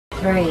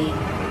3, 2,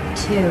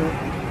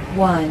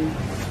 1.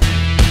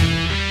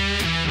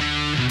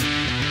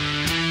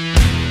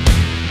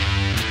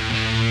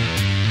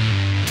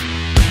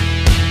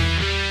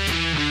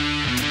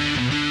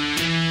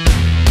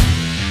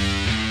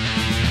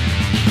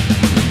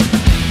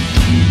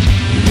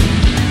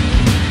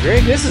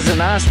 Greg, this is a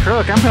nice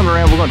truck. I'm coming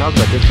around. We're going to talk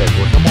about this bad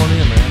boy. Come on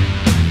in, man.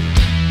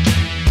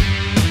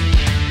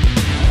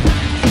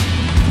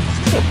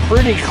 It's a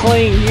pretty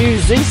clean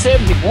used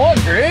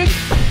Z71, Greg.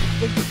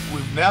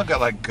 We've now got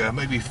like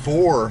maybe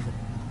 4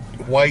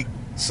 white,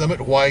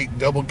 Summit white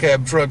double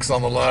cab trucks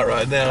on the lot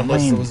right now,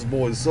 unless those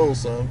boys sold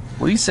some.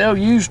 We sell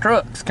used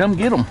trucks. Come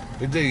get them.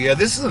 We do, yeah.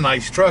 This is a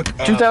nice truck.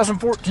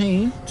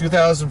 2014.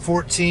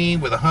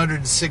 2014 with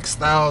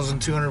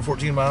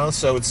 106,214 miles,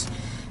 so it's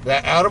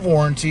that out of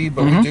warranty,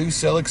 but we do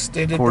sell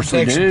extended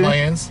protection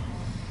plans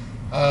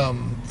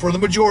for the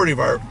majority of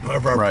our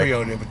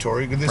pre-owned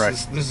inventory.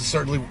 This is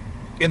certainly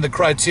in the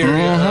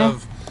criteria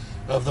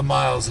of the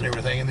miles and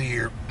everything in the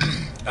year.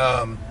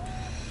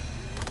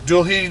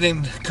 Dual heating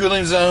and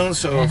cooling zones.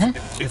 So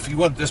if you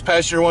want, this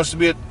past year wants to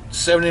be at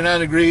 79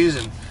 degrees,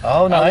 and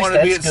I want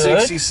to be at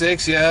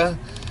 66. Yeah.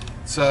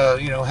 So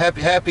you know,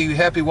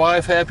 happy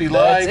wife, happy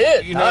life. That's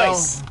it. You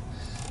nice.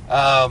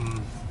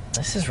 know.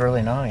 This is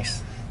really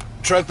nice.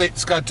 Truck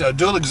that's got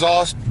dual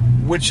exhaust,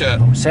 which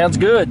sounds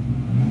good.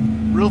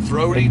 Real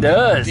throaty. It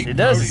does. It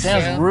does. It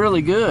sounds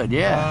really good.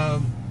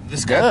 Yeah.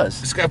 This guy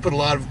put a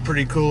lot of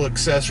pretty cool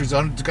accessories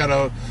on it. It's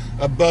got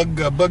a bug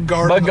guard.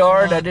 Bug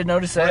guard. I did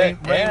notice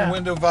that. Rain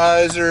window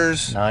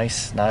visors.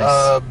 Nice,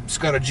 nice. It's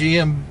got a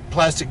GM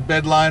plastic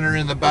bed liner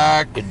in the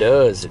back. It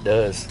does. It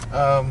does.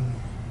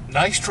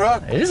 Nice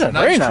truck. It is a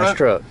very nice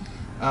truck.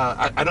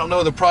 I don't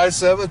know the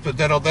price of it, but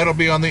that'll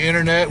be on the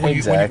internet when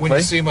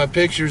you see my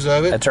pictures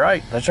of it. That's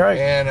right. That's right.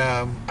 And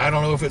I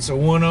don't know if it's a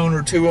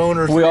 1-owner,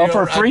 2-owner. We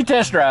offer free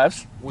test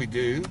drives. We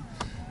do.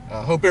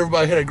 Hope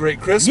everybody had a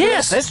great Christmas.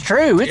 Yes, that's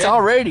true. It's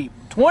already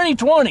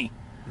 2020.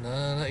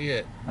 No, not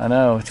yet. I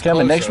know. It's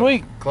coming next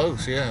week.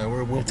 Close, yeah.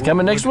 It's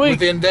coming next week.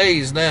 Within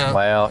days now.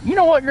 Well, you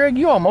know what, Greg?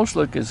 You almost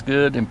look as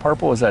good in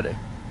purple as I do.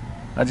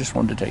 I just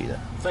wanted to tell you that.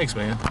 Thanks,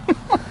 man.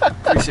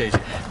 Appreciate you.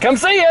 Come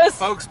see us.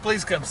 Folks,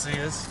 please come see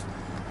us.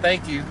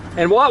 Thank you.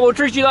 And what? We'll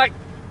treat you like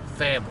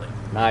family.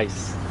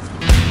 Nice.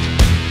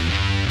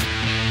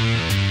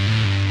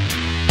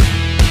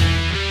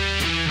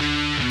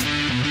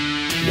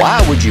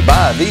 Why would you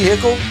buy a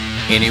vehicle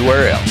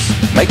anywhere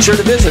else? Make sure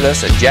to visit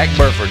us at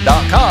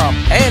jackburford.com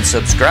and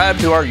subscribe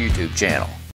to our YouTube channel.